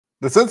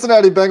The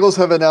Cincinnati Bengals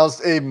have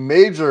announced a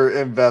major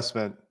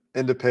investment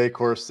into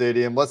Paycor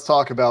Stadium. Let's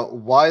talk about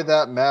why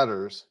that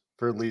matters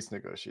for lease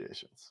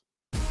negotiations.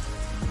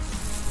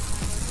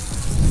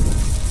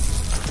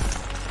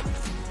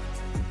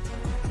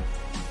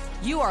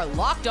 You are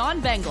Locked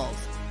On Bengals,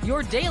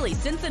 your daily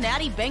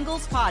Cincinnati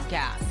Bengals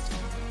podcast.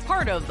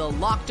 Part of the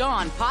Locked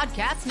On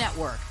Podcast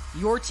Network,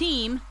 your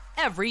team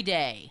every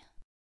day.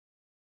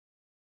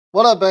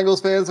 What up,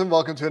 Bengals fans, and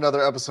welcome to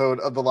another episode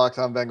of the Locked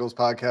On Bengals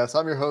podcast.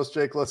 I'm your host,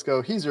 Jake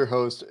Liscow. He's your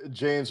host,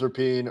 James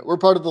Rapien. We're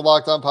part of the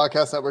Locked On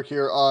Podcast Network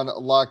here on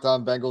Locked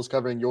On Bengals,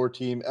 covering your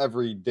team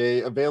every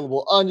day,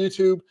 available on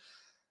YouTube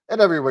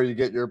and everywhere you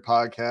get your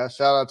podcast.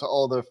 Shout out to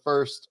all the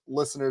first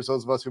listeners,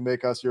 those of us who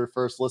make us your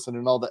first listen,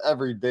 and all the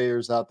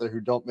everydayers out there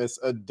who don't miss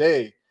a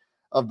day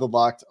of the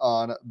Locked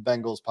On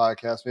Bengals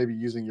podcast, maybe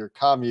using your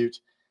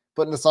commute,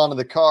 putting us on in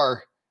the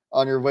car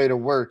on your way to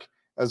work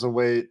as a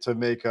way to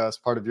make us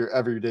part of your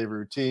everyday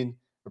routine.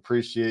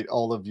 Appreciate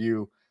all of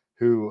you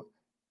who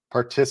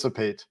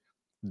participate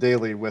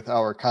daily with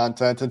our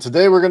content. And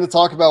today we're going to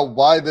talk about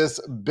why this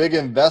big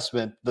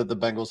investment that the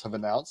Bengals have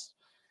announced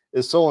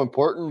is so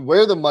important,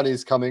 where the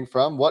money's coming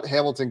from, what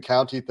Hamilton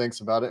County thinks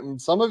about it. And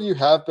some of you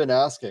have been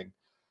asking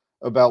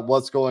about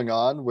what's going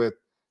on with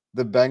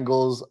the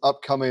Bengals'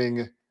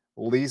 upcoming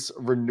lease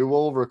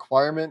renewal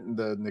requirement and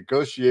the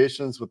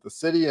negotiations with the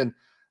city. And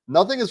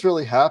nothing has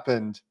really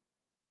happened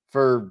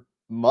for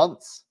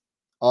months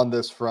on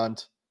this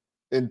front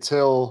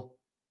until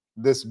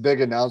this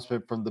big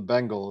announcement from the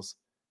Bengals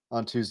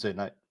on Tuesday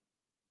night.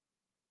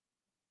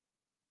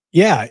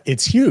 Yeah,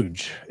 it's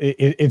huge.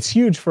 It's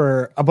huge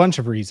for a bunch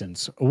of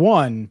reasons.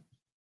 One,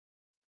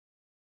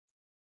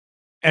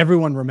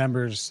 everyone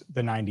remembers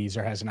the 90s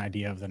or has an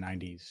idea of the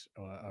 90s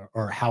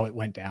or how it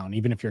went down.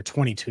 Even if you're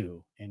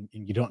 22 and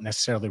you don't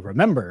necessarily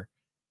remember,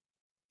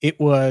 it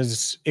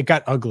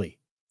got ugly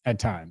at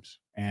times.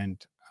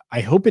 And I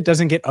hope it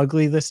doesn't get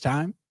ugly this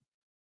time.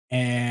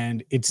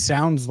 And it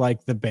sounds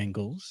like the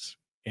Bengals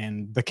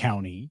and the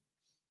county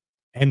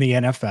and the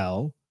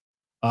NFL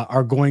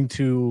are going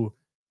to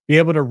be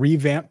able to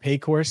revamp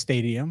Paycor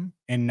Stadium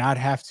and not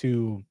have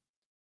to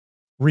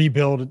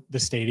rebuild the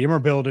stadium or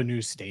build a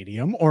new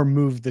stadium or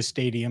move the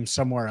stadium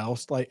somewhere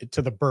else, like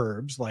to the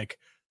burbs, like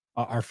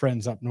our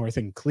friends up north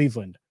in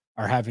Cleveland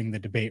are having the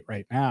debate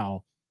right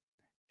now.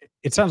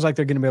 It sounds like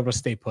they're going to be able to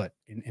stay put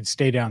and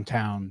stay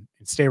downtown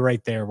and stay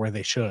right there where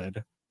they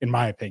should, in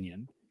my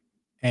opinion.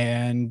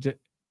 And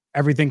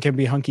everything can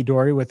be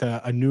hunky-dory with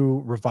a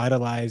new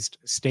revitalized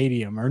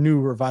stadium or new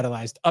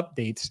revitalized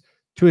updates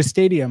to a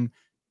stadium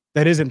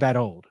that isn't that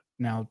old.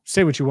 Now,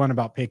 say what you want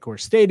about Paycor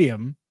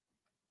Stadium.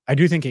 I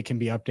do think it can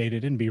be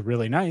updated and be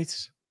really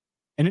nice,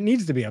 and it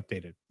needs to be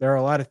updated. There are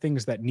a lot of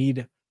things that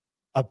need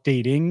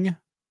updating,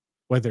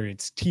 whether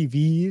it's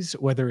TVs,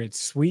 whether it's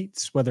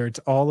suites, whether it's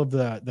all of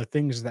the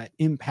things that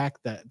impact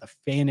the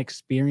fan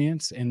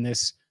experience in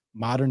this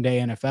modern day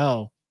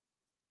NFL.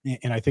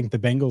 And I think the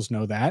Bengals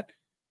know that.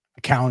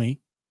 The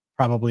county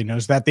probably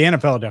knows that. The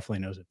NFL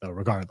definitely knows it, though,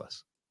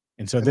 regardless.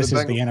 And so this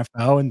is the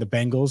NFL and the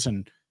Bengals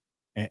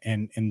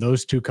and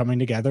those two coming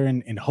together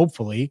and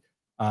hopefully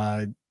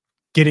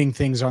getting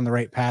things on the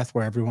right path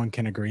where everyone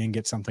can agree and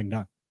get something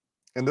done.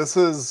 And this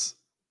is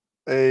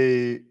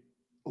a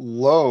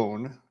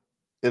loan,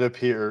 it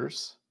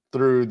appears,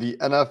 through the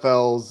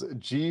NFL's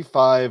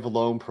G5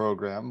 loan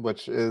program,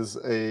 which is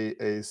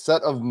a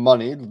set of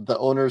money the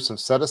owners have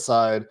set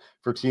aside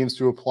for teams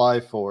to apply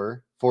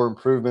for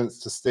improvements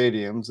to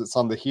stadiums. It's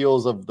on the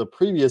heels of the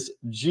previous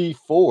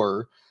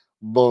G4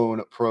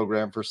 loan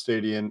program for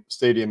stadium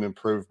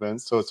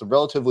improvements. So it's a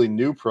relatively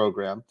new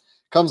program.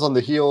 Comes on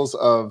the heels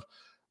of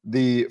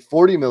the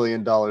 $40 million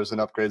in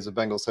upgrades the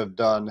Bengals have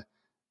done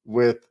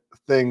with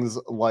things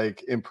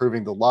like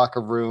improving the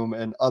locker room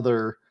and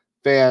other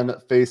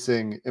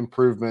fan-facing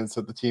improvements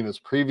that the team has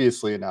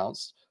previously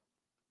announced.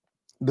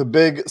 The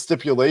big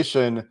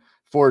stipulation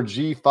for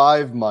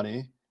G5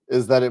 money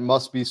is that it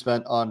must be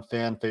spent on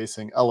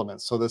fan-facing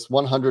elements. So this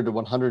 $100 to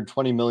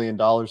 $120 million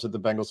that the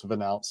Bengals have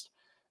announced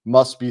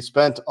must be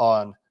spent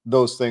on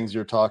those things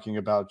you're talking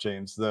about,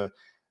 James.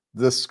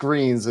 The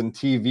screens and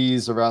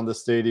TVs around the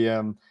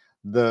stadium,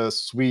 the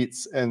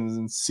suites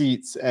and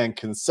seats and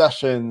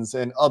concessions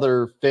and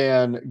other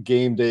fan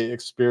game day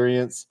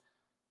experience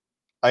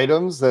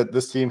items that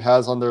this team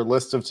has on their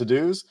list of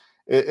to-dos.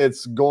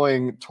 It's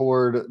going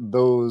toward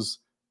those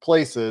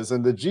places.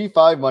 And the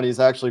G5 money is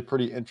actually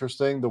pretty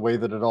interesting, the way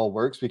that it all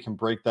works. We can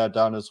break that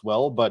down as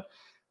well. But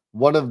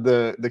one of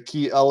the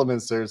key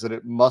elements there is that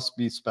it must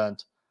be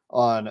spent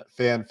on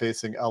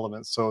fan-facing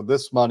elements. So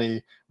this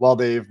money, while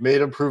they've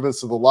made improvements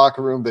to the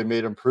locker room, they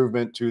made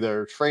improvement to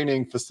their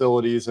training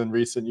facilities in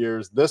recent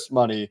years, this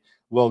money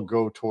will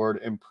go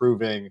toward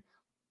improving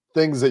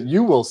things that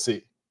you will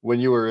see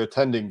when you are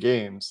attending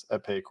games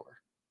at Paycor.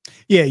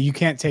 Yeah, you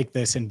can't take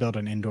this and build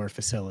an indoor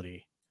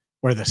facility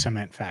where the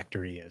cement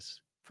factory is,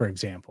 for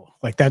example.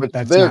 Like that. Which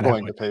that's they're not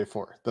going to pay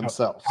for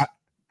themselves.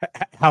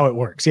 How it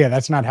works. Yeah,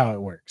 that's not how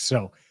it works.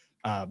 So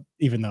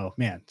even though,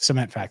 man,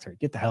 cement factory,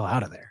 get the hell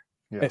out of there.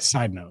 Yeah.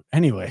 Side note.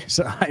 Anyway,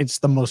 so it's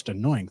the most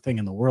annoying thing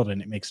in the world,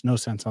 and it makes no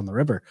sense on the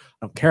river.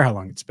 I don't care how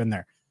long it's been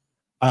there.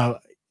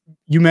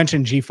 You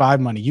mentioned G5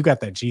 money. You got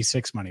that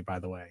G6 money, by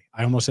the way.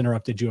 I almost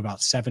interrupted you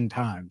about 7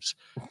 times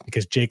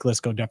because Jake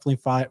Liscow definitely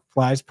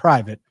flies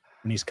private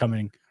when he's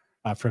coming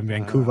from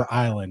Vancouver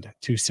Island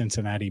to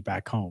Cincinnati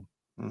back home.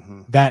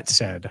 Mm-hmm. That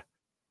said,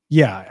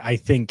 yeah, I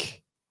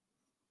think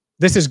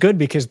this is good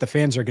because the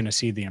fans are going to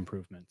see the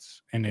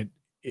improvements, and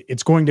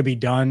it's going to be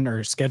done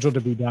or scheduled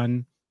to be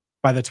done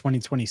by the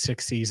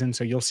 2026 season.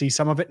 So you'll see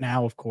some of it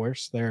now, of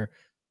course. They're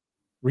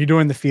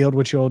redoing the field,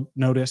 which you'll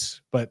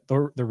notice, but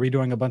they're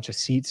redoing a bunch of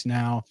seats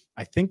now.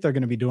 I think they're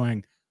going to be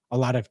doing a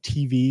lot of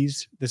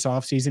TVs this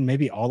offseason,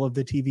 maybe all of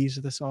the TVs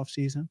this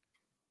offseason.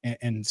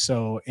 And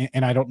so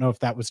I don't know if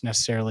that was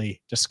necessarily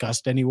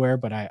discussed anywhere,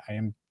 but I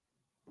am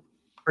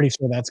pretty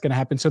sure that's going to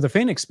happen. So the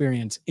fan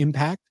experience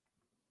impact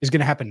is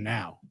going to happen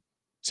now.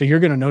 So you're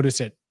going to notice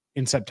it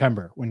in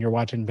September when you're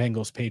watching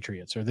Bengals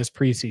Patriots or this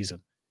preseason.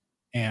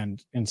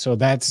 And so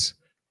that's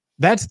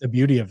the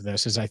beauty of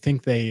this is I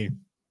think they're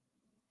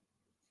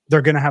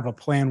going to have a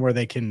plan where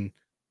they can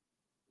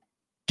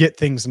get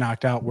things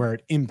knocked out where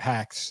it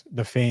impacts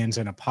the fans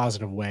in a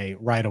positive way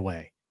right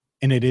away.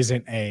 And it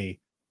isn't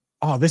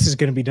this is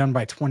going to be done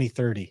by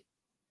 2030.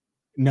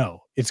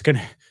 No,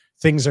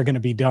 things are going to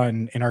be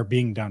done and are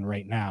being done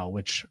right now,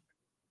 which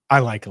I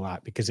like a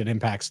lot because it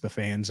impacts the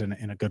fans in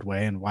a good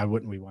way. And why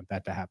wouldn't we want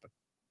that to happen?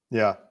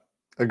 Yeah,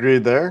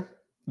 agreed there.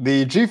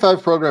 The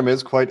G5 program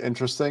is quite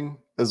interesting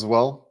as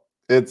well.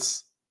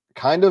 It's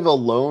kind of a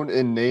loan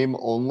in name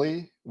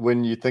only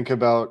when you think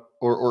about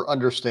or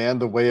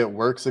understand the way it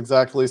works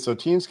exactly. So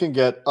teams can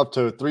get up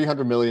to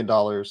 $300 million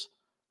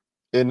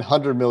in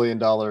 $100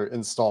 million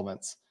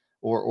installments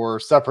or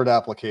separate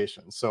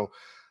applications. So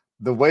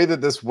the way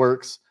that this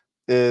works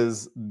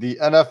is the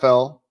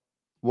NFL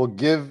will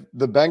give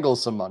the Bengals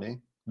some money.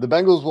 The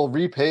Bengals will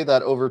repay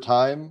that over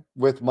time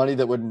with money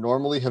that would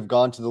normally have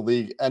gone to the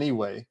league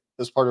anyway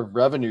as part of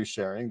revenue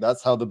sharing.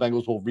 That's how the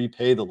Bengals will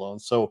repay the loan.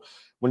 So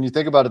when you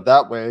think about it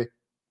that way,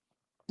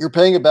 you're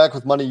paying it back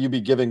with money you'd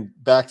be giving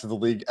back to the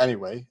league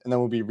anyway, and then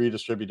will be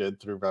redistributed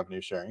through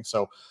revenue sharing.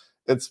 So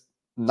it's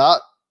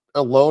not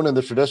a loan in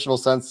the traditional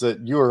sense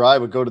that you or I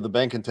would go to the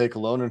bank and take a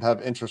loan and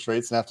have interest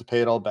rates and have to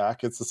pay it all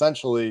back. It's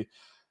essentially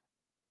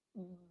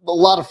a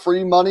lot of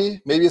free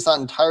money. Maybe it's not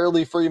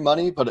entirely free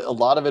money, but a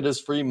lot of it is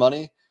free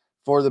money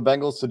for the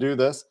Bengals to do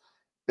this.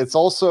 It's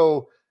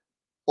also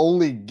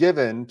only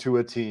given to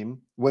a team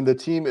when the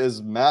team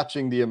is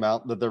matching the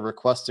amount that they're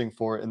requesting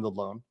for in the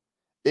loan.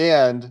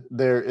 And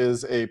there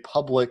is a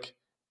public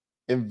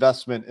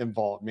investment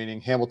involved,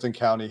 meaning Hamilton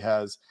County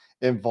has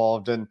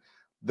involved. And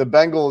the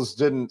Bengals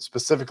didn't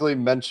specifically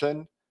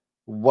mention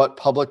what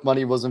public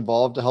money was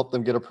involved to help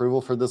them get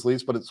approval for this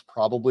lease, but it's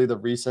probably the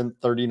recent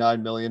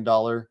 $39 million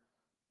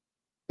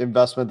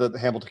investment that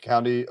Hamilton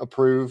County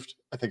approved.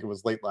 I think it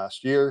was late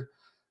last year.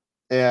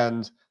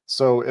 And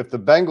so if the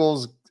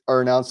Bengals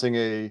are announcing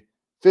a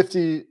 $100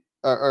 to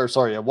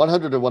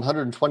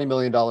 $120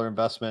 million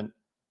investment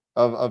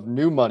of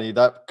new money,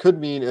 that could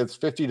mean it's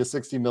 $50 to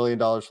 $60 million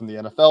from the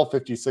NFL,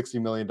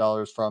 $50-60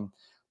 million from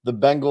the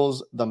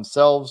Bengals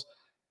themselves.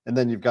 And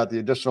then you've got the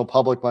additional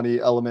public money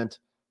element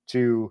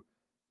to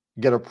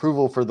get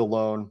approval for the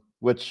loan,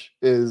 which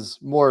is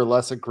more or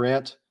less a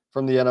grant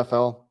from the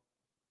NFL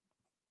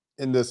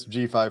in this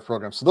G5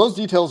 program. So those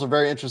details are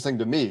very interesting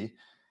to me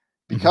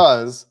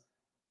because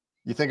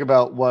you think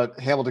about what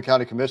Hamilton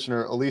County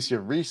Commissioner Alicia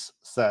Reese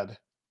said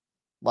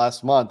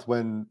last month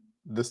when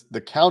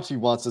the county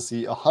wants to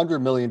see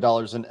 $100 million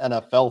in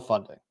NFL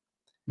funding.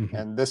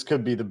 And this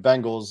could be the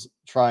Bengals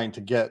trying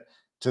to get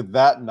to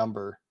that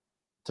number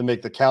to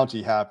make the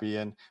county happy.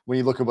 And when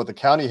you look at what the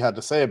county had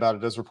to say about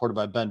it, as reported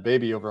by Ben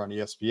Baby over on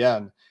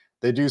ESPN,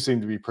 they do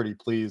seem to be pretty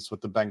pleased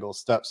with the Bengals'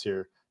 steps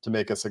here to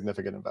make a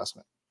significant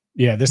investment.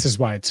 Yeah, this is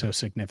why it's so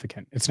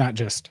significant. It's not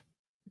just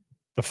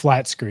the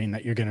flat screen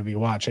that you're going to be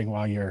watching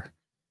while you're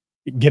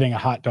getting a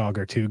hot dog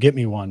or two. Get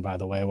me one, by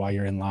the way, while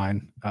you're in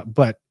line.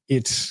 But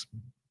it's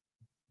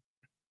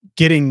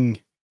getting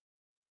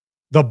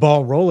the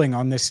ball rolling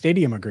on this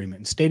stadium agreement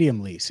and stadium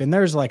lease. And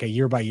there's like a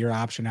year-by-year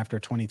option after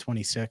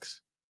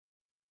 2026.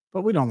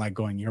 But we don't like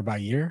going year by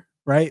year,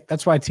 right?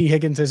 That's why T.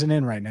 Higgins isn't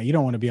in right now. You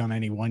don't want to be on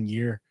any 1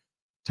 year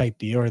type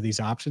deal or these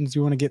options.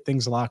 You want to get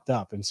things locked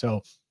up. And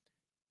so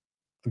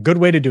a good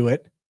way to do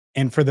it.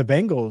 And for the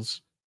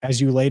Bengals, as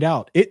you laid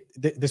out,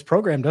 this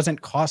program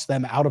doesn't cost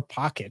them out of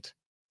pocket,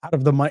 out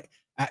of the money,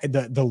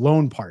 the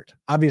loan part.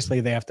 Obviously,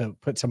 they have to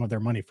put some of their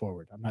money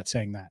forward. I'm not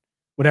saying that.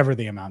 Whatever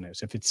the amount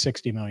is, if it's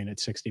 $60 million,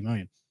 it's $60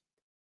 million.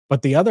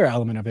 But the other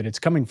element of it, it's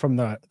coming from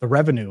the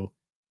revenue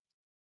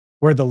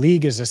where the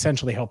league is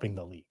essentially helping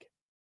the league.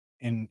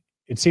 And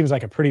it seems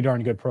like a pretty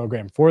darn good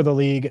program for the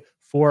league,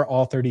 for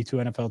all 32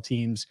 NFL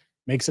teams.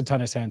 Makes a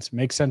ton of sense.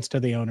 Makes sense to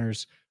the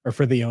owners, or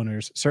for the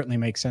owners. Certainly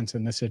makes sense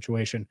in this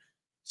situation.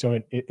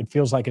 So it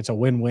feels like it's a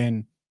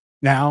win-win.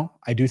 Now,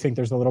 I do think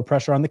there's a little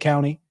pressure on the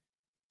county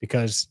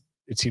because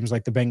it seems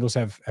like the Bengals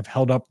have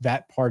held up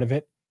that part of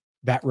it,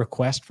 that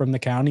request from the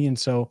county. And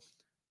so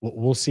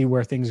we'll see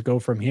where things go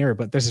from here.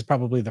 But this is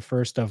probably the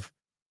first of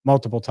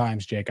multiple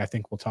times, Jake, I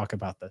think we'll talk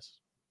about this.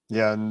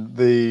 Yeah, and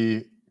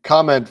the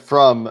comment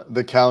from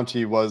the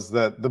county was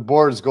that the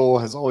board's goal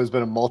has always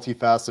been a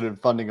multifaceted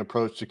funding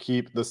approach to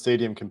keep the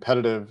stadium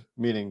competitive,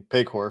 meaning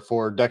Paycor,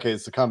 for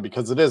decades to come,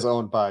 because it is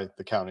owned by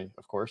the county,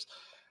 of course.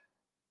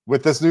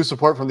 With this new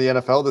support from the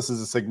NFL, this is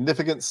a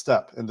significant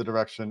step in the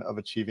direction of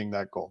achieving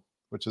that goal,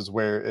 which is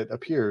where it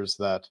appears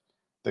that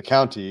the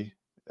county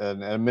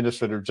and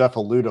Administrator Jeff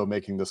Aludo,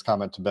 making this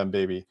comment to Ben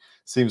Baby,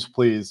 seems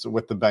pleased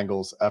with the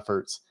Bengals'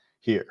 efforts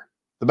here.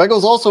 The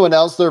Bengals also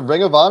announced their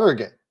Ring of Honor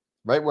game,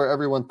 right where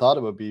everyone thought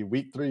it would be,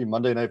 Week 3,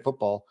 Monday Night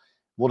Football.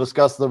 We'll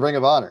discuss the Ring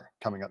of Honor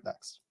coming up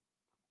next.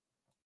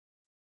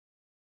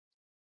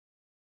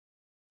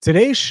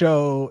 Today's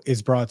show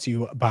is brought to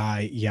you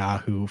by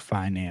Yahoo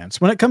Finance.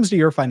 When it comes to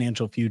your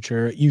financial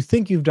future, you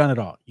think you've done it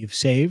all. You've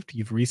saved,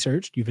 you've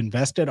researched, you've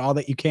invested all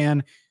that you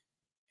can,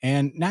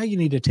 and now you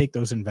need to take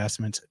those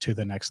investments to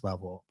the next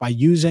level by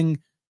using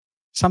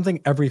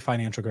something every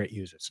financial great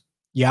uses,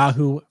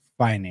 Yahoo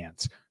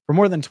Finance. For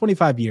more than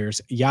 25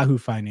 years, Yahoo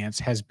Finance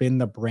has been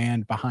the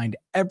brand behind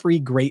every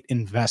great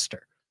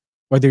investor.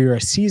 Whether you're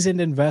a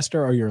seasoned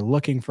investor or you're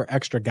looking for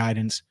extra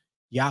guidance,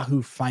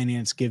 Yahoo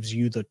Finance gives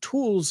you the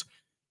tools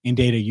and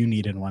data you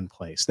need in one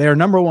place. They are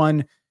number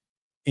one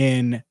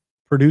in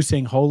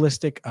producing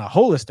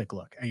holistic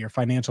look at your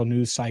financial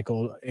news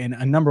cycle and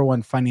a number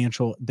one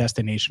financial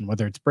destination,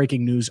 whether it's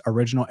breaking news,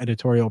 original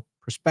editorial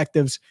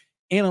perspectives,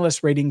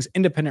 analyst ratings,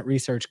 independent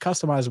research,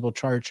 customizable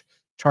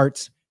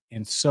charts,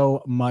 and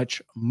so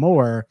much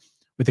more.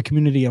 With a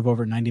community of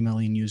over 90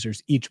 million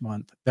users each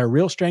month, their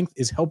real strength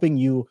is helping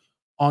you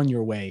on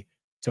your way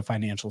to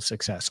financial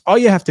success. All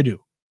you have to do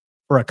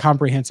for a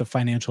comprehensive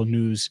financial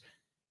news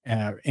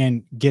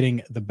and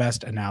getting the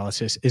best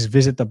analysis is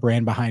visit the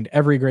brand behind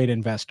every great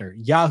investor,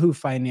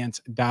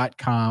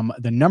 yahoofinance.com,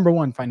 the number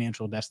one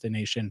financial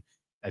destination.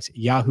 That's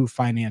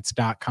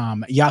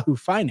yahoofinance.com,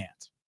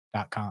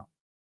 yahoofinance.com.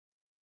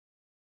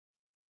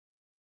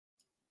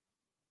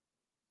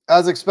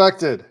 As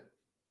expected,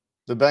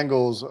 the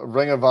Bengals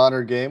Ring of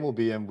Honor game will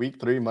be in Week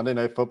 3, Monday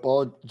Night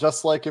Football.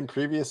 Just like in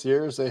previous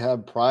years, they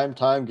have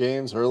primetime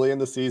games early in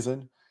the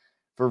season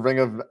for Ring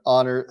of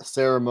Honor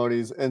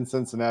ceremonies in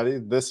Cincinnati.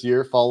 This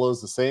year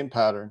follows the same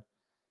pattern.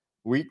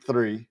 Week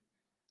 3,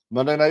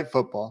 Monday Night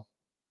Football.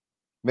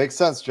 Makes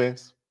sense,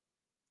 James.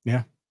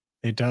 Yeah,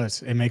 it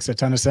does. It makes a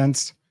ton of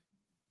sense.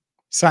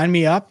 Sign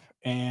me up,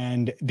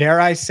 and dare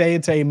I say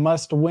it's a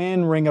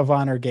must-win Ring of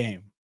Honor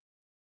game.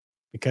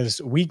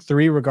 Because Week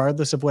 3,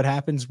 regardless of what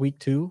happens Week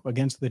 2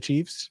 against the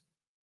Chiefs,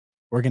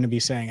 we're going to be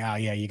saying, oh,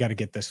 yeah, you got to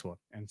get this one.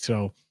 And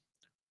so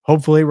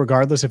hopefully,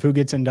 regardless of who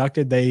gets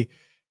inducted, they're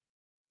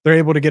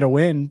able to get a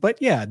win.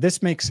 But yeah,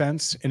 this makes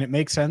sense. And it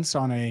makes sense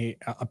on a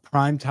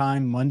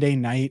primetime Monday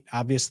night.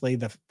 Obviously,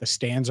 the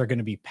stands are going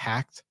to be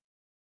packed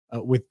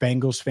with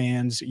Bengals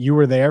fans. You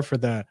were there for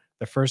the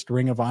first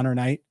Ring of Honor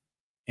night.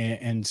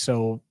 And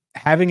so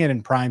having it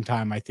in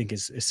primetime, I think,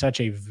 is such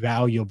a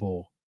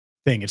valuable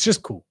thing. It's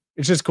just cool.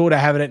 It's just cool to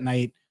have it at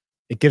night.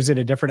 It gives it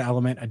a different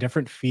element, a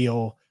different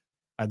feel.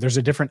 There's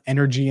a different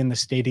energy in the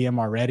stadium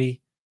already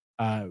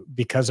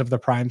because of the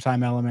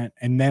primetime element.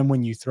 And then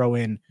when you throw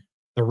in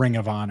the Ring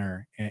of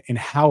Honor and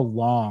how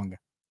long,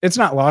 it's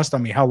not lost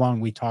on me how long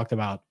we talked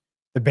about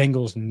the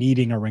Bengals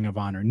needing a Ring of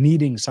Honor,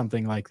 needing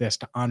something like this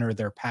to honor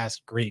their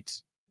past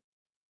greats.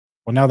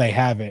 Well, now they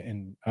have it,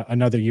 and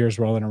another year's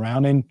rolling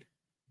around, and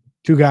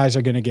two guys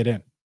are going to get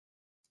in.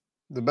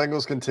 The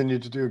Bengals continue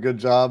to do a good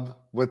job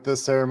with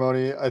this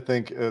ceremony. I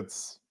think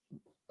it's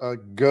a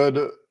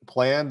good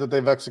plan that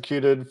they've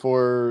executed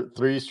for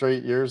 3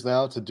 straight years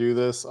now to do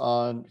this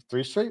on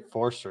 4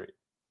 straight,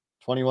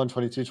 21,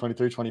 22,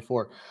 23,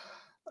 24.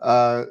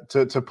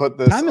 To put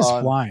this time is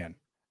on flying.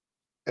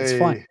 It's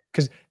flying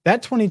because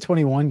that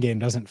 2021 game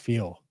doesn't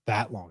feel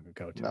that long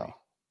ago to me.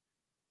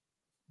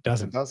 It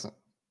doesn't.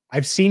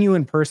 I've seen you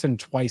in person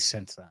twice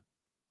since then.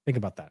 Think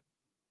about that.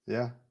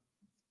 Yeah.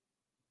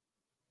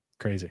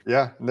 Crazy.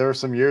 Yeah, and there were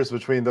some years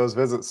between those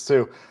visits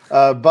too.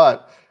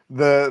 But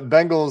the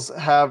Bengals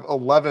have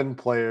 11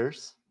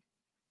 players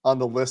on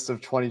the list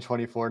of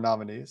 2024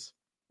 nominees.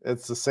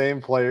 It's the same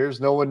players.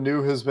 No one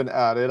new has been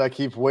added. I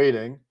keep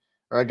waiting,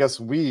 or I guess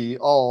we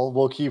all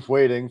will keep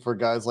waiting for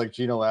guys like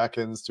Geno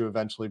Atkins to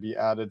eventually be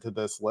added to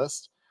this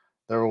list.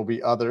 There will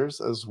be others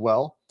as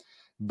well,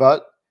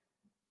 but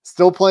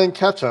still playing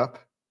catch up.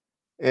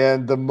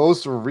 And the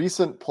most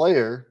recent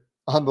player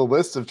on the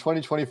list of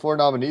 2024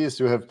 nominees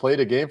who have played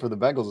a game for the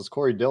Bengals is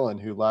Corey Dillon,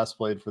 who last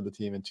played for the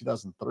team in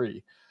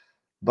 2003.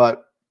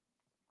 But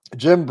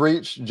Jim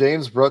Breech,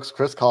 James Brooks,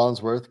 Cris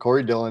Collinsworth,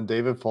 Corey Dillon,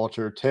 David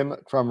Fulcher, Tim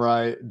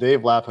Krumrie,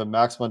 Dave Lapham,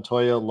 Max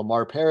Montoya,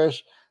 Lemar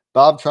Parrish,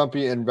 Bob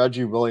Trumpy, and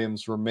Reggie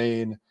Williams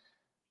remain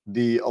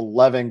the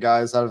 11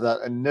 guys out of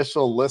that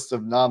initial list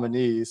of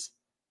nominees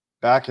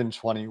back in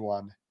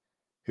 21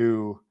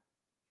 who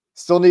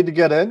still need to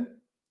get in.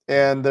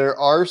 And there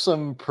are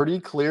some pretty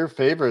clear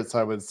favorites,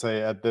 I would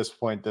say, at this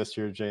point this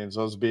year, James,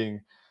 those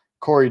being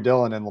Corey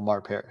Dillon and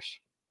Lemar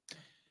Parrish.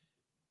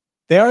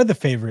 They are the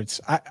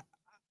favorites.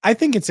 I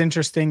think it's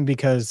interesting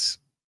because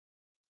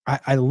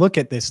I look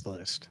at this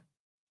list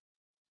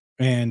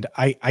and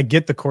I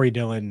get the Corey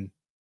Dillon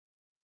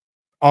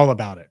all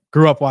about it.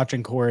 Grew up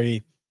watching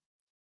Corey.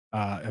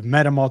 I've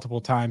met him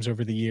multiple times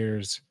over the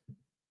years.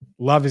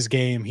 Love his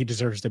game. He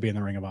deserves to be in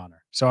the Ring of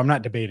Honor. So I'm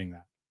not debating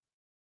that.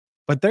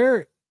 But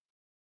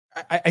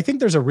I think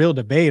there's a real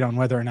debate on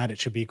whether or not it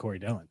should be Corey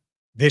Dillon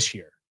this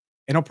year.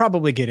 And he'll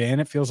probably get in.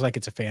 It feels like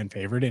it's a fan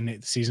favorite,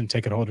 and season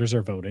ticket holders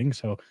are voting.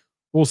 So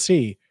we'll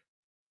see.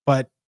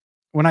 But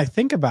when I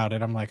think about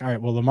it, I'm like, all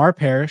right, well, Lemar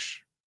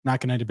Parrish, not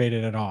going to debate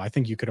it at all. I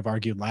think you could have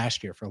argued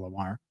last year for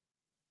Lemar.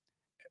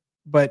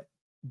 But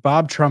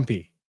Bob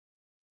Trumpy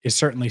is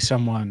certainly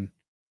someone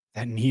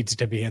that needs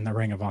to be in the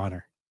Ring of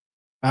Honor.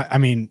 I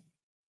mean,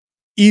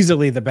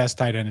 easily the best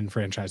tight end in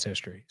franchise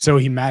history. So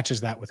he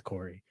matches that with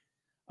Corey.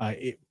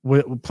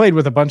 Played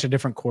with a bunch of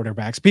different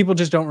quarterbacks. People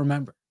just don't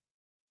remember.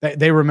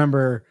 They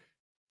remember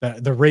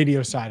the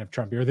radio side of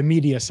Trumpy or the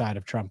media side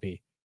of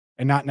Trumpy,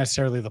 and not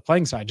necessarily the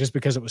playing side, just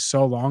because it was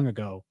so long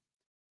ago.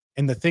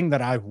 And the thing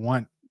that I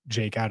want,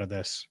 Jake, out of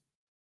this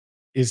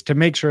is to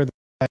make sure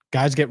that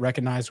guys get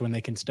recognized when they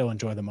can still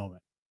enjoy the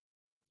moment.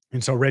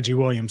 And so Reggie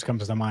Williams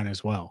comes to mind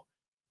as well.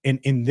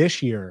 In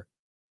this year,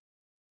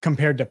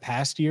 compared to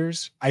past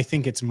years, I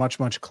think it's much,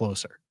 much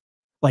closer.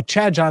 Like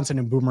Chad Johnson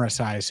and Boomer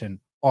Esiason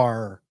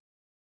are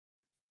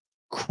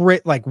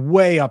like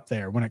way up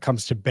there when it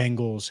comes to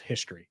Bengals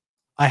history,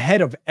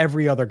 ahead of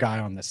every other guy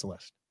on this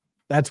list.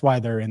 That's why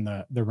they're in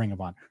the Ring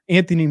of Honor.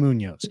 Anthony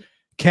Munoz,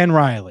 Ken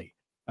Riley,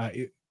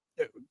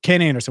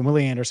 Ken Anderson,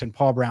 Willie Anderson,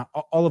 Paul Brown,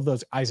 all of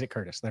those, Isaac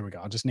Curtis. There we go.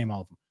 I'll just name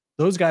all of them.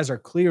 Those guys are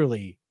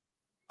clearly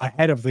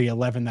ahead of the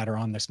 11 that are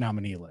on this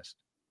nominee list.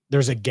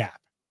 There's a gap.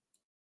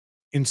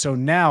 And so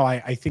now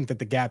I think that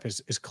the gap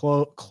is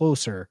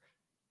closer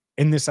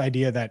in this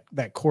idea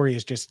that Corey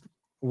is just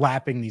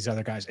lapping these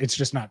other guys. It's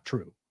just not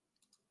true.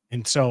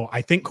 And so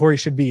I think Corey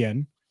should be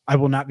in. I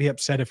will not be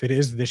upset if it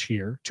is this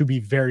year, to be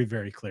very,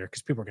 very clear,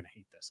 because people are going to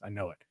hate this. I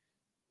know it.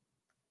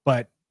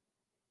 But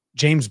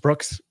James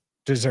Brooks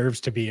deserves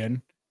to be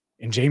in.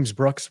 And James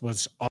Brooks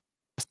was awesome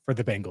for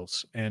the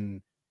Bengals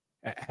and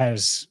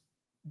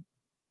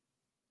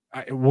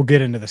we'll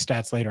get into the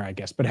stats later, I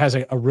guess, but has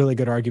a really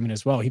good argument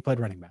as well. He played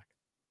running back.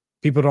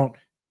 People don't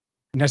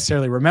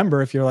necessarily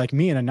remember. If you're like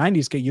me in a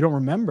 90s kid, you don't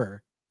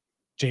remember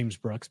James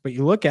Brooks, but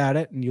you look at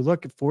it and you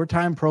look at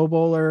 4-time Pro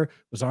Bowler,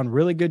 was on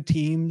really good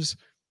teams.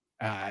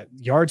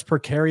 Yards per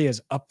carry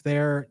is up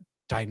there.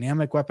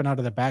 Dynamic weapon out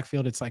of the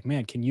backfield. It's like,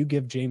 man, can you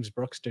give James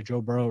Brooks to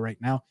Joe Burrow right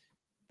now?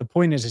 The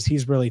point is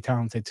he's really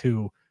talented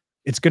too.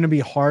 It's going to be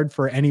hard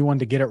for anyone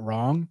to get it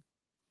wrong,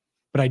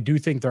 but I do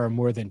think there are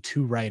more than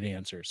 2 right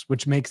answers,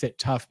 which makes it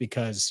tough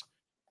because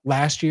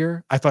last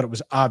year I thought it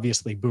was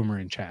obviously Boomer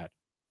and Chad.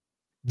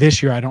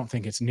 This year, I don't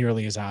think it's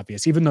nearly as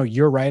obvious. Even though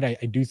you're right,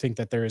 I do think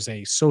that there is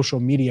a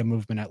social media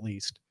movement, at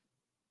least,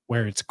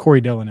 where it's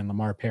Corey Dillon and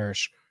Lemar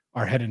Parrish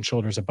are head and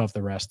shoulders above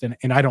the rest.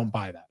 And I don't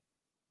buy that.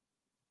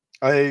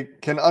 I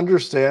can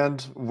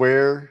understand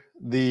where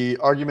the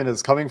argument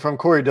is coming from.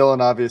 Corey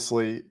Dillon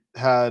obviously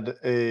had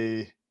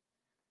a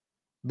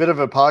bit of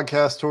a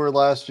podcast tour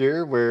last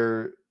year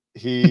where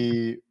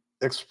he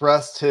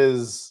expressed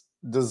his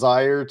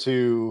desire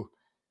to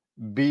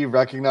be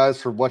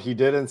recognized for what he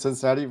did in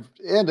Cincinnati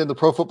and in the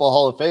Pro Football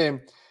Hall of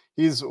Fame.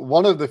 He's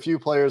one of the few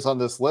players on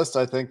this list,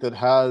 I think, that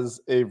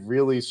has a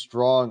really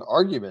strong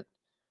argument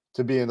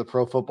to be in the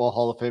Pro Football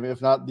Hall of Fame,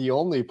 if not the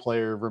only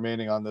player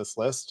remaining on this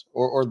list,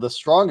 or the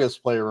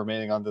strongest player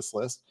remaining on this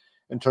list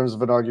in terms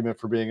of an argument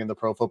for being in the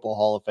Pro Football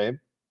Hall of Fame.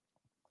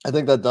 I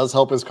think that does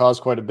help his cause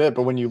quite a bit.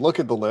 But when you look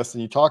at the list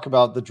and you talk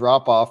about the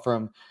drop off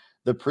from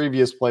the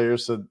previous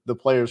players to the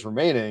players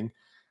remaining,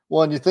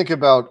 well, and you think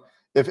about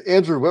if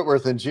Andrew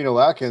Whitworth and Geno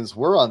Atkins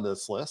were on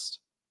this list,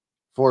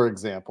 for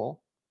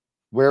example,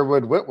 where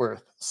would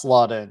Whitworth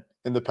slot in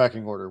the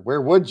pecking order?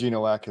 Where would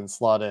Geno Atkins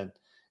slot in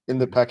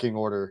the pecking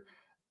order?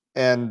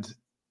 And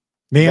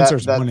the answer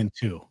is 1 and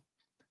 2.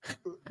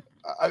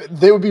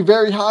 They would be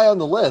very high on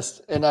the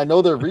list. And I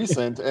know they're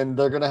recent and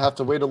they're going to have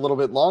to wait a little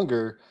bit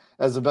longer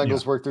as the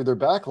Bengals work through their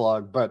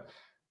backlog. But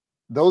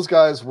those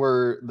guys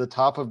were the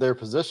top of their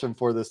position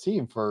for this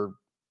team for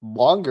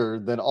longer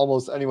than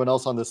almost anyone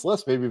else on this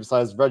list, maybe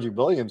besides Reggie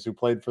Williams, who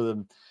played for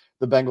the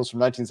Bengals from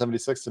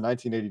 1976 to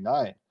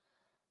 1989.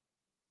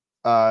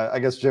 I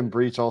guess Jim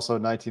Breech also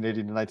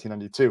 1980 to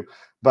 1992.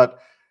 But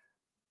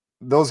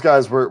those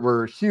guys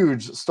were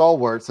huge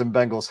stalwarts in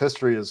Bengals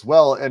history as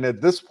well. And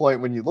at this point,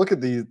 when you look at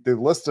the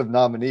list of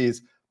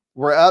nominees,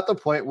 we're at the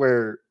point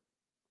where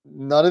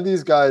none of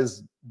these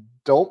guys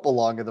don't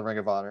belong in the Ring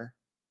of Honor.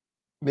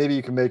 Maybe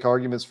you can make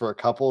arguments for a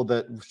couple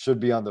that should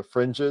be on the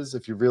fringes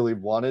if you really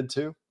wanted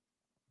to.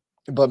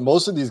 But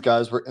most of these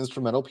guys were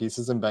instrumental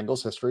pieces in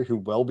Bengals history who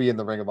will be in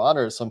the Ring of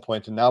Honor at some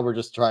point. And now we're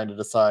just trying to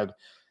decide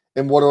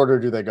in what order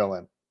do they go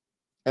in.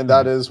 And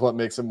that is what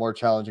makes it more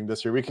challenging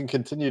this year. We can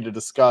continue to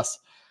discuss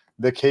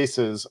the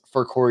cases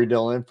for Corey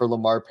Dillon, for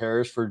Lemar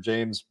Parrish, for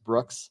James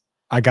Brooks.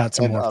 I got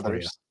some more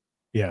others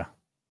for you. Yeah.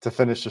 To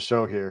finish the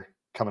show here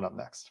coming up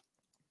next.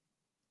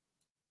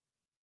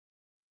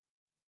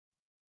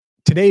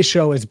 Today's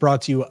show is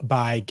brought to you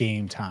by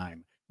Game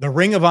Time. The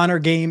Ring of Honor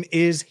game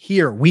is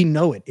here. We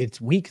know it. It's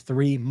week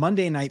 3,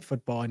 Monday Night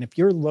Football. And if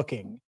you're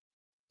looking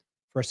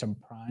for some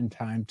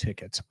primetime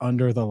tickets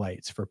under the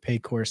lights for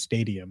Paycor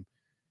Stadium,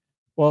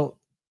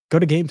 well, go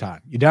to Game Time.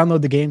 You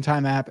download the Game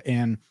Time app,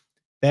 and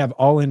they have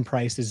all-in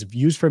prices,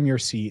 views from your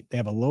seat. They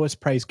have a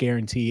lowest price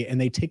guarantee, and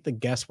they take the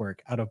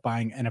guesswork out of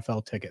buying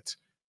NFL tickets.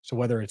 So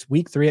whether it's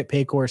week 3 at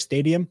Paycor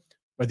Stadium,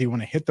 whether you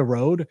want to hit the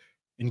road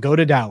and go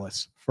to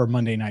Dallas for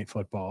Monday Night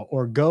Football,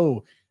 or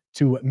go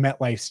to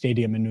MetLife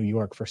Stadium in New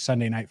York for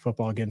Sunday Night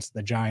Football against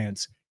the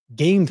Giants,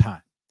 Game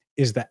Time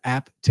is the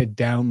app to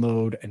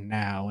download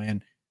now.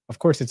 And of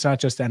course, it's not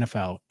just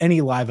NFL,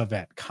 any live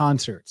event,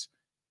 concerts.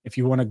 If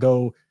you want to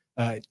go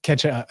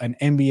catch an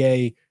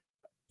NBA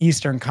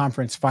Eastern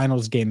Conference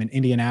Finals game in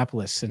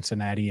Indianapolis,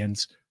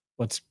 Cincinnatians,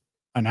 what's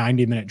a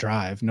 90-minute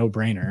drive, no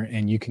brainer,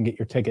 and you can get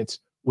your tickets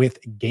with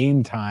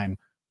Game Time.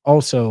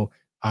 Also,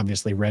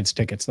 obviously, Reds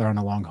tickets, they're on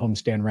a long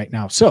homestand right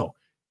now. So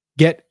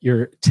get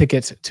your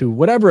tickets to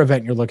whatever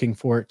event you're looking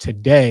for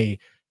today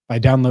by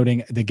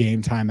downloading the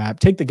Game Time app.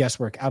 Take the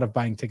guesswork out of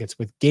buying tickets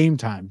with Game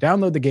Time.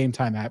 Download the Game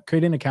Time app,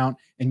 create an account,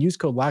 and use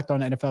code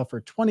LOCKEDONNFL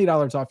for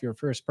 $20 off your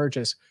first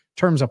purchase.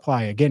 Terms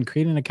apply. Again,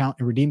 create an account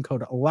and redeem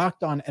code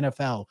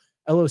LOCKEDONNFL,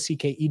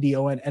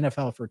 LOCKEDON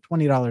NFL for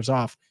 $20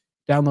 off.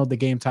 Download the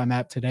Game Time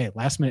app today.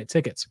 Last minute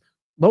tickets,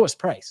 lowest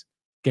price,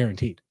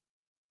 guaranteed.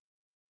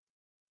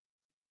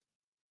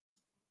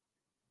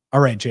 All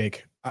right,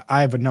 Jake,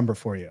 I have a number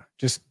for you,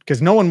 just because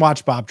no one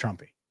watched Bob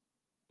Trumpy.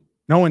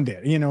 No one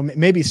did. You know,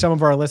 maybe some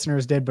of our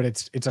listeners did, but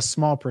it's a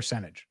small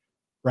percentage,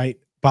 right?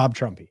 Bob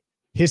Trumpy,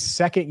 his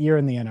second year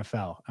in the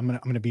NFL. I'm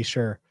gonna be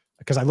sure,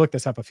 because I looked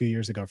this up a few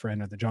years ago for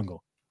End of the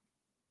Jungle.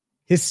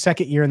 His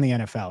second year in the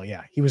NFL,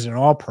 yeah, he was an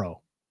All-Pro.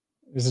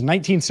 This is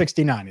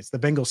 1969. It's the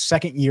Bengals'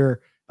 second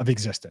year of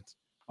existence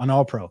on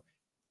All-Pro.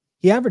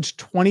 He averaged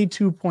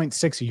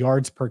 22.6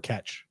 yards per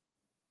catch.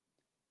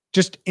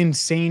 Just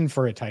insane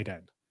for a tight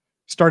end.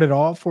 Started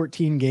all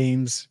 14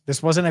 games.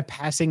 This wasn't a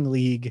passing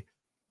league,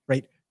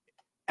 right?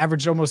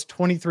 Averaged almost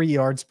 23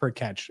 yards per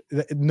catch.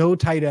 No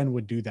tight end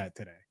would do that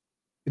today.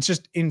 It's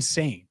just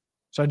insane.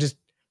 So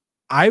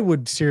I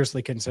would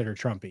seriously consider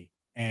Trumpy.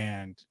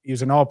 And he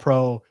was an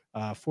All-Pro,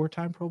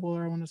 4-time Pro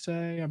Bowler, I want to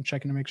say. I'm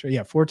checking to make sure.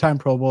 Yeah, 4-time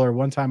Pro Bowler,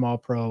 1-time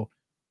All-Pro.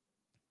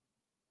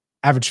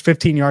 Averaged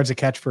 15 yards a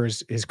catch for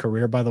his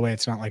career, by the way.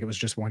 It's not like it was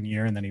just 1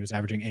 year and then he was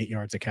averaging 8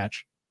 yards a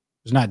catch.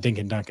 It was not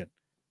Dinkin' Duncan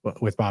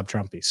with Bob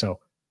Trumpy. So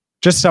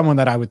just someone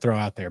that I would throw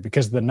out there,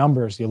 because the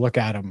numbers, you look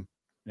at them,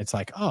 it's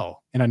like, oh,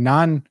 in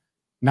a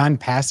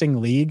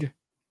non-passing league,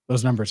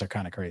 those numbers are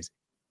kind of crazy.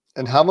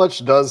 And how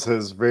much does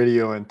his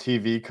radio and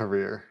TV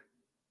career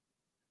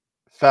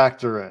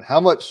factor in?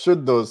 How much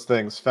should those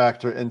things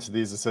factor into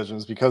these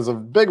decisions? Because a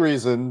big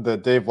reason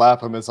that Dave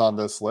Lapham is on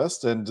this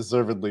list, and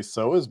deservedly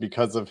so, is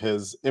because of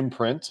his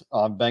imprint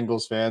on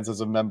Bengals fans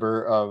as a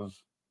member of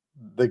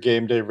the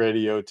game day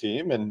radio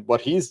team and what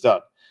he's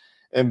done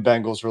in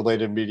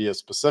Bengals-related media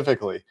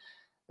specifically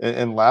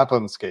in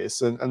Lapham's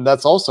case. And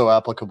that's also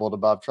applicable to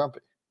Bob Trumpy.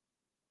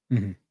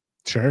 Mm-hmm.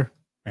 Sure.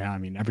 Yeah, I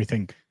mean,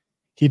 everything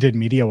he did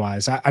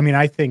media-wise. I mean,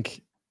 I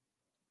think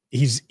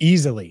he's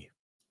easily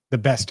the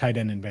best tight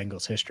end in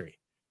Bengals history.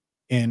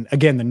 And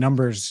again, the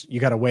numbers, you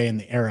got to weigh in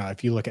the era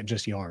if you look at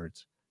just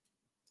yards.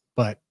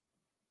 But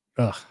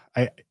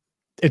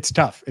it's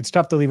tough. It's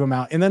tough to leave him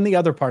out. And then the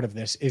other part of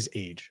this is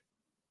age.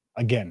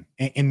 Again,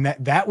 and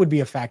that would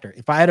be a factor.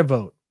 If I had a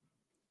vote,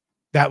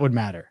 that would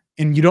matter.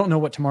 And you don't know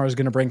what tomorrow is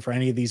going to bring for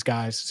any of these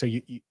guys. So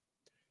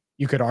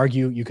you could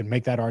argue, you can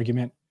make that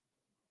argument.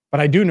 But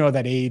I do know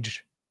that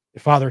age,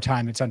 Father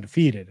Time, it's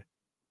undefeated.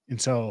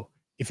 And so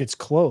if it's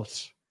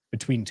close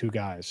between two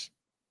guys,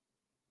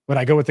 would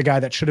I go with the guy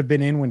that should have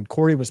been in when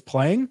Corey was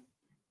playing?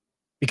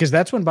 Because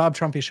that's when Bob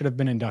Trumpy should have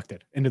been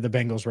inducted into the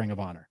Bengals Ring of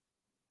Honor.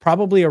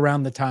 Probably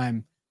around the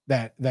time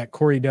that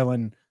Corey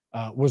Dillon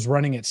was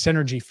running at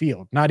Synergy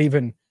Field, not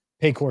even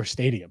Paycor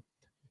Stadium,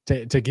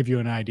 to give you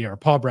an idea, or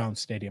Paul Brown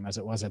Stadium as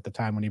it was at the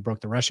time when he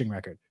broke the rushing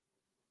record.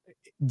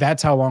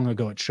 That's how long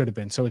ago it should have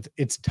been. So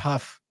it's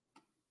tough,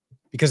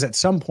 because at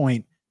some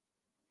point,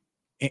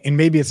 and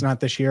maybe it's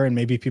not this year, and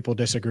maybe people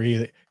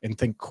disagree and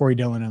think Corey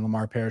Dillon and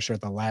Lemar Parrish are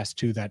the last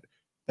two that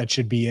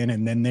should be in,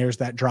 and then there's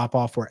that drop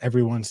off where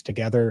everyone's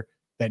together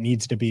that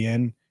needs to be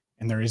in,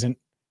 and there isn't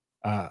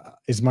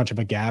as much of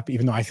a gap,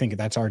 even though I think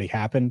that's already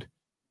happened.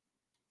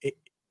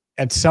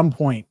 At some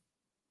point,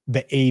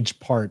 the age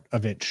part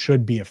of it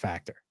should be a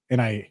factor.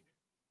 And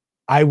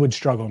I would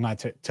struggle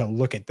not to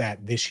look at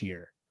that this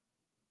year,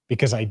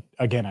 because I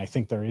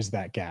think there is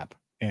that gap.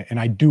 And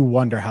I do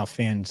wonder how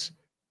fans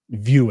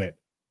view it.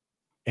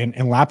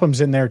 And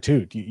Lapham's in there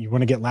too. You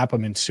want to get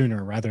Lapham in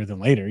sooner rather than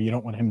later. You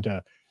don't want him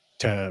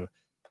to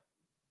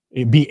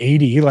be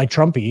 80 like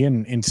Trumpy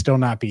and still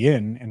not be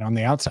in and on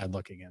the outside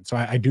looking in. So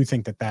I do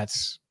think that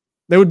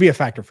would be a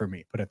factor for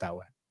me, put it that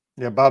way.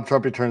 Yeah, Bob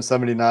Trumpy turned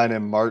 79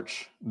 in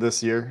March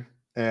this year.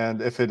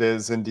 And if it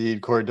is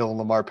indeed Corey Dillon,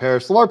 Lemar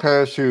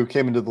Parrish, who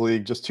came into the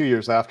league just 2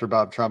 years after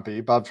Bob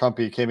Trumpy. Bob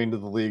Trumpy came into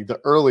the league the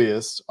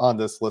earliest on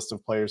this list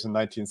of players in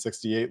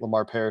 1968,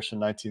 Lemar Parrish in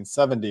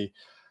 1970.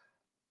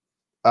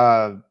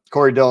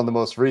 Corey Dillon, the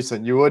most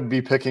recent. You would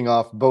be picking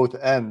off both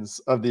ends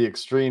of the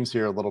extremes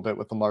here a little bit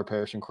with Lemar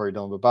Parrish and Corey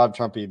Dillon, but Bob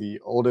Trumpy, the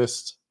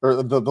oldest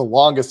or the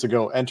longest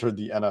ago, entered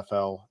the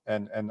NFL,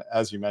 and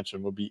as you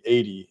mentioned, will be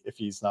 80 if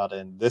he's not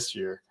in this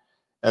year,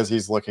 as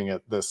he's looking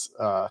at this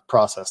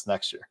process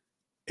next year.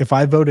 If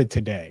I voted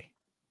today,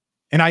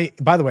 and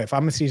by the way, if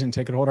I'm a season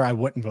ticket holder, I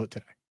wouldn't vote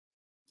today.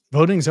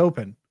 Voting's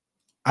open.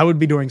 I would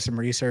be doing some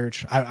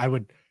research. I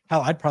would.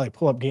 Hell, I'd probably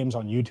pull up games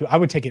on YouTube. I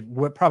would take it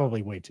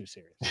probably way too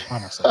serious,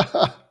 honestly.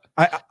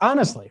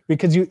 Honestly,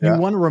 because you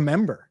want to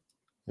remember.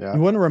 Yeah.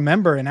 You want to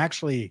remember and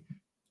actually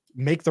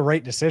make the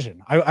right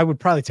decision. I would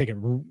probably take it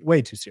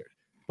way too serious.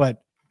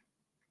 But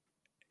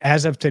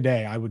as of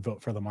today, I would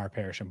vote for Lemar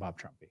Parrish and Bob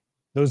Trumpy.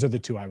 Those are the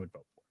two I would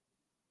vote for.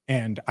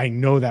 And I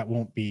know that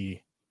won't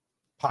be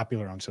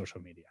popular on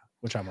social media,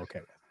 which I'm okay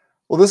with.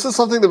 Well, this is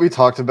something that we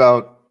talked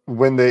about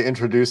when they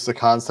introduced the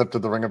concept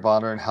of the Ring of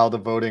Honor and how the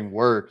voting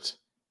worked.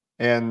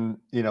 And,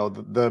 you know,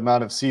 the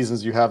amount of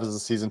seasons you have as a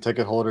season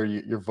ticket holder,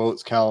 your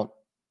votes count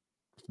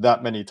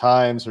that many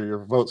times, or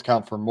your votes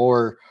count for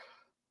more.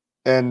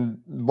 And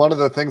one of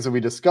the things that we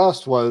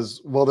discussed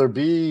was, will there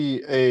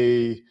be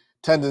a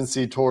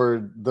tendency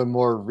toward the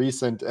more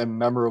recent and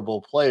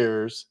memorable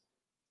players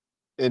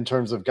in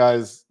terms of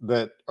guys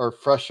that are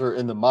fresher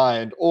in the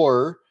mind,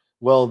 or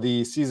will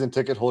the season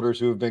ticket holders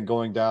who have been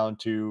going down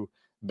to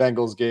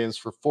Bengals games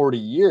for 40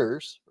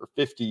 years or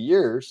 50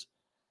 years,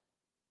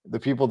 the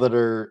people that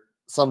are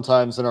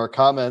sometimes in our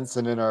comments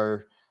and in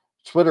our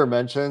Twitter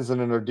mentions and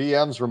in our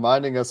DMs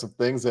reminding us of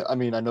things that, I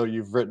mean, I know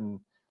you've written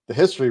the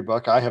history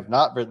book. I have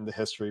not written the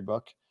history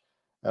book.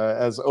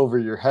 As over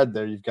your head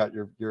there, you've got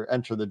your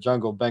Enter the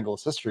Jungle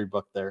Bengals history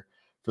book there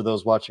for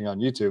those watching on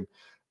YouTube.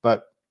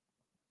 But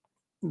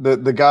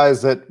the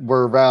guys that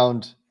were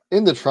around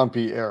in the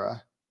Trumpy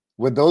era,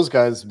 would those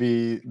guys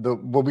be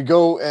will we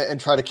go and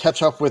try to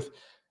catch up with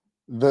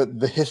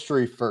the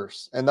history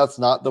first? And that's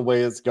not the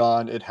way it's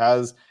gone. It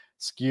has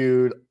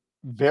skewed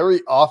very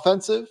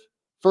offensive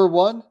for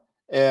one,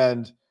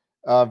 and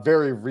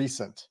very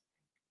recent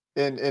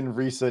in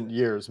recent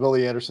years.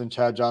 Willie Anderson,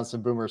 Chad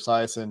Johnson, Boomer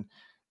Esiason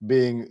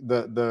being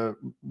the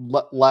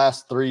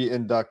last three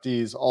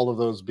inductees, all of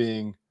those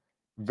being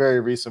very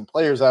recent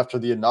players after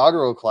the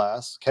inaugural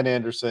class: Ken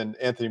Anderson,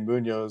 Anthony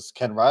Munoz,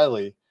 Ken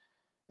Riley,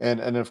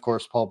 and of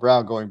course Paul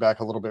Brown, going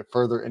back a little bit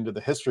further into the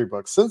history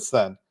book. Since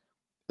then,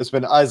 it's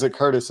been Isaac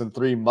Curtis and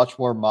three much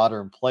more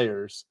modern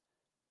players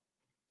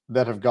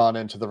that have gone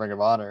into the Ring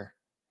of Honor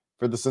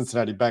for the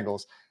Cincinnati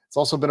Bengals. It's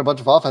also been a bunch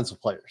of offensive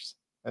players,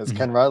 as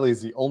Ken Riley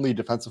is the only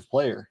defensive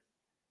player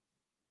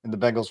in the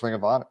Bengals Ring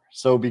of Honor.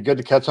 So it'd be good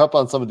to catch up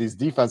on some of these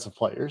defensive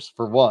players,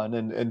 for one.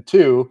 And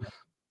two,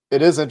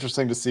 it is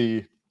interesting to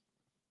see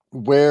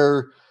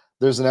where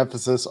there's an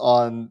emphasis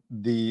on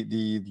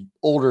the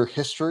older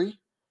history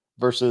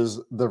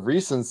versus the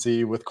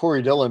recency, with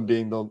Corey Dillon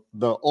being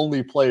the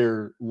only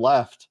player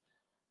left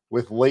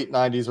with late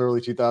 90s,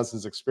 early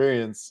 2000s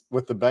experience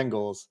with the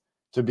Bengals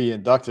to be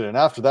inducted. And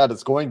after that,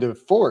 it's going to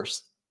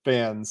force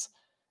fans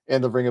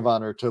in the Ring of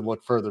Honor to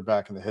look further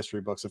back in the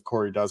history books if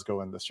Corey does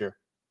go in this year.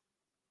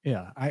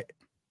 Yeah.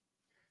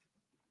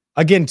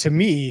 Again, to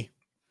me,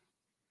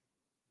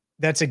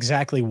 that's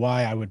exactly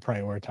why I would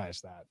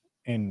prioritize that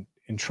and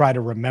try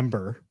to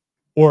remember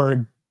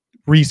or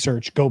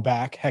research, go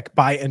back, heck,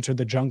 buy Enter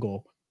the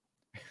Jungle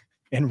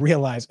and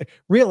realize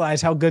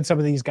how good some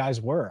of these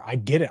guys were. I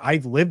get it.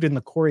 I've lived in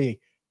the Corey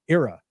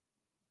era.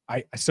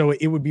 So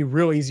it would be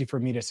real easy for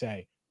me to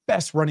say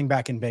best running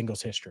back in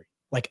Bengals history,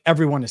 like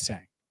everyone is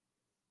saying.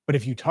 But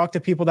if you talk to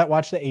people that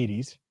watch the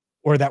 80s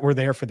or that were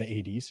there for the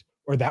 80s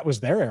or that was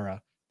their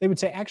era, they would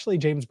say, actually,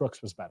 James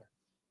Brooks was better.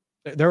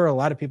 There are a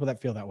lot of people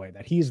that feel that way,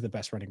 that he's the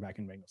best running back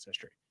in Bengals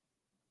history.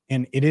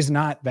 And it is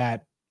not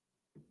that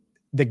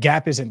the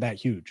gap isn't that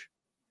huge.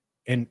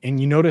 And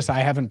you notice I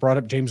haven't brought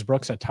up James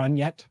Brooks a ton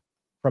yet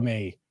from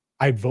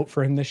I'd vote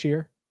for him this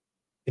year.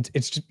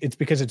 It's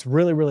because it's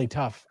really, really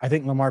tough. I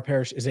think Lemar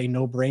Parrish is a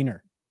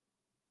no-brainer.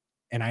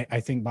 And I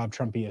think Bob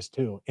Trumpy is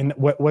too. And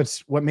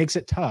what makes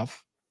it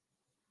tough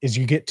is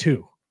you get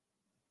two.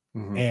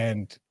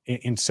 Mm-hmm.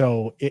 And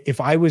so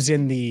if I was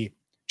in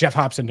Jeff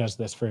Hobson does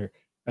this for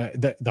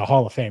the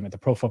Hall of Fame, at the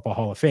Pro Football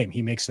Hall of Fame.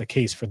 He makes the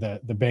case for the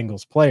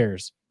Bengals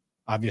players.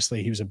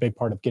 Obviously, he was a big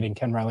part of getting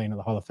Ken Riley into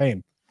the Hall of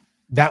Fame.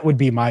 That would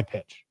be my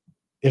pitch,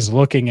 is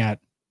looking at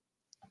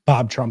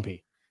Bob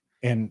Trumpy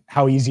and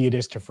how easy it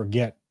is to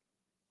forget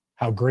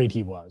how great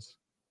he was.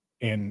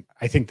 And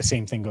I think the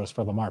same thing goes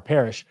for Lemar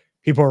Parrish.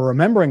 People are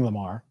remembering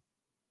Lemar,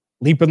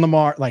 leaping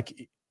Lemar.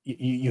 Like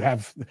you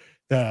have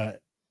the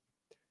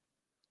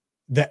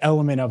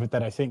element of it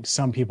that I think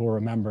some people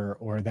remember,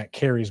 or that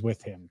carries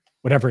with him,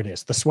 whatever it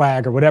is, the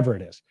swag or whatever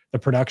it is, the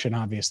production,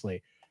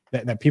 obviously,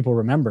 that people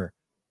remember.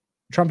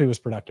 Trumpy was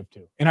productive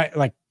too.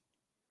 And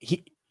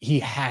he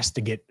has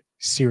to get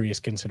serious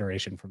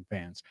consideration from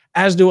fans,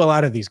 as do a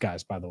lot of these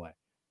guys, by the way.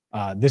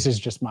 This is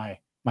just my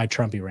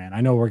Trumpy rant.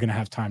 I know we're going to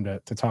have time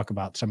to talk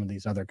about some of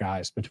these other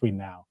guys between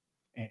now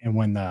and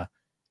when the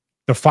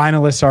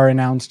finalists are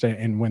announced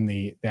and when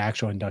the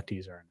actual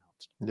inductees are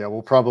announced. Yeah,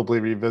 we'll probably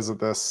revisit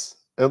this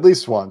at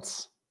least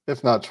once,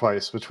 if not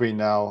twice, between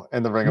now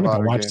and the Ring of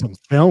Honor watch game. some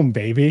film,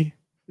 baby.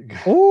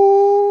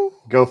 Ooh,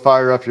 go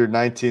fire up your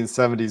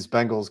 1970s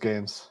Bengals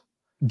games.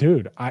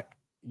 Dude,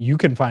 you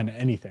can find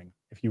anything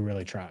if you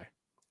really try.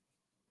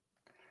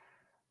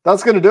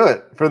 That's going to do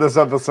it for this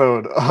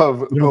episode of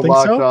the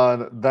Locked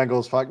On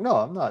Bengals podcast. No,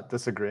 I'm not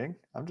disagreeing.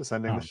 I'm just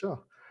ending the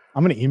show.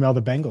 I'm going to email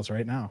the Bengals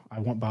right now. I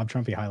want Bob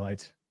Trumpy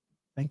highlights.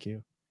 Thank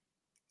you.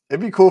 It'd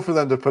be cool for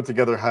them to put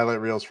together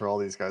highlight reels for all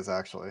these guys,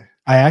 actually.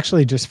 I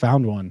actually just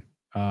found one.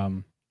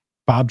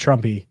 Bob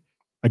Trumpy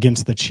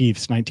against the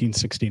Chiefs,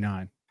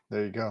 1969.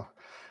 There you go.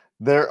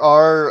 There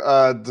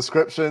are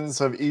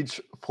descriptions of each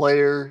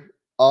player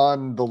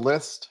on the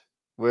list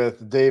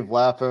with Dave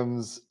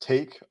Lapham's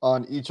take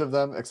on each of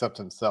them, except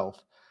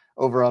himself.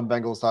 Over on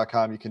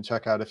Bengals.com, you can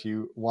check out if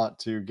you want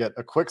to get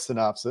a quick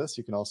synopsis.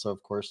 You can also,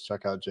 of course,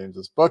 check out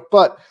James's book.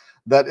 But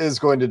that is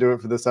going to do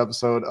it for this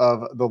episode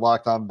of the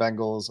Locked On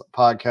Bengals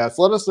podcast.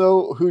 Let us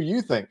know who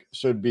you think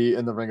should be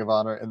in the Ring of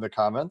Honor in the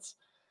comments.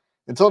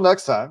 Until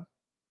next time,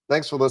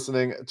 thanks for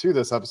listening to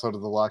this episode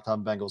of the Locked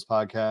On Bengals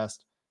podcast.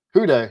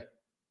 Hoo day,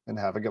 and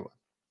have a good one.